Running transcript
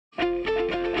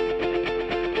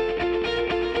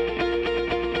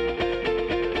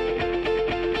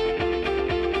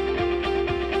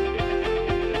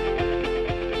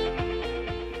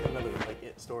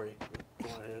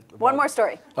One more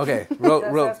story. Okay, So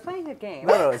I was playing a game.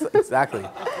 No, exactly.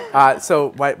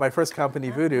 So my first company,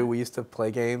 Voodoo, we used to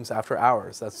play games after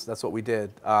hours. That's what we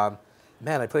did.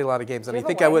 Man, I played a lot of games, and you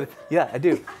think I would? Yeah, I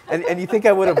do. And you think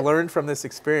I would have learned from this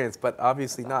experience, but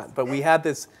obviously not. But we had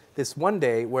this one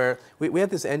day where we had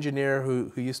this engineer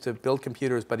who used to build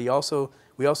computers, but we also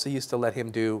used to let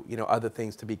him do other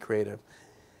things to be creative.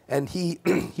 And he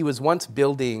was once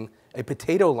building a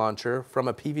potato launcher from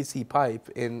a PVC pipe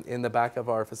in the back of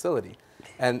our facility,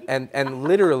 and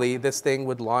literally this thing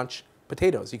would launch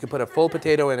potatoes. You could put a full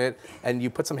potato in it, and you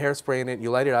put some hairspray in it,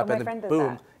 you light it up, and then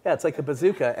boom. Yeah, it's like a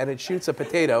bazooka, and it shoots a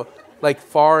potato like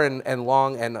far and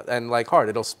long and like hard.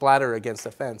 It'll splatter against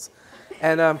a fence.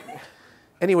 And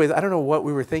anyways, I don't know what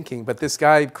we were thinking, but this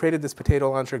guy created this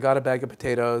potato launcher, got a bag of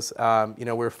potatoes. We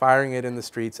were firing it in the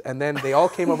streets, and then they all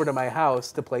came over to my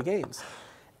house to play games.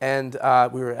 And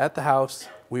we were at the house,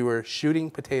 we were shooting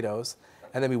potatoes,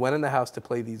 and then we went in the house to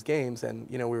play these games, and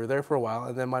we were there for a while,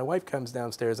 and then my wife comes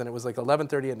downstairs, and it was like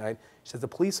 11:30 at night. She says, the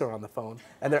police are on the phone,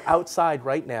 and they're outside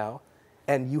right now,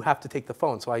 and you have to take the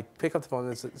phone. So I pick up the phone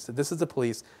and said, this is the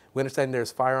police. We understand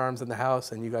there's firearms in the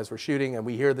house, and you guys were shooting, and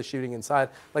we hear the shooting inside.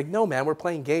 Like, no, man, we're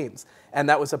playing games. And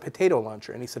that was a potato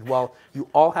launcher. And he said, well, you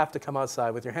all have to come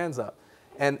outside with your hands up.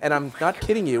 And I'm not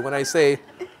kidding you when I say,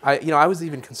 I was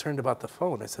even concerned about the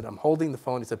phone. I said, I'm holding the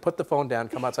phone. He said, put the phone down,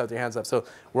 come outside with your hands up. So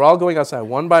we're all going outside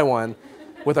one by one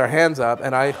with our hands up,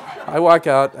 and I walk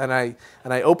out, and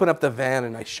I open up the van,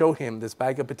 and I show him this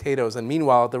bag of potatoes, and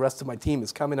meanwhile, the rest of my team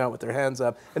is coming out with their hands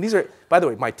up. And these are, by the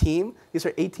way, my team, these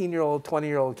are 18-year-old,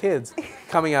 20-year-old kids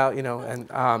coming out,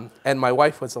 and my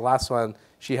wife was the last one.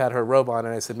 She had her robe on,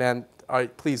 and I said, man, all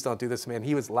right, please don't do this to me. And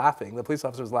he was laughing. The police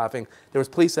officer was laughing. There was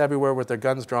police everywhere with their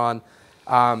guns drawn.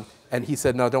 And he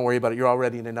said, no, don't worry about it. You're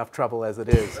already in enough trouble as it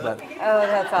is. But oh,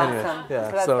 that's awesome. Anyway, yeah,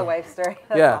 so that's the wife story.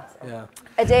 That's awesome. Yeah.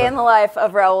 A day in the life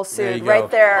of Rahul Sood, right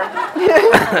there.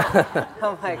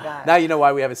 Oh my God. Now you know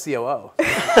why we have a COO.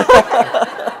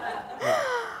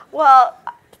 Well,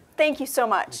 thank you so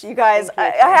much, you guys.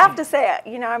 I have to say,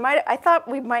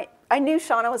 I knew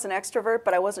Shauna was an extrovert,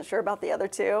 but I wasn't sure about the other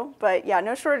two. But yeah,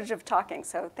 no shortage of talking,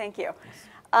 so thank you.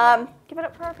 Give it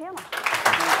up for our panel.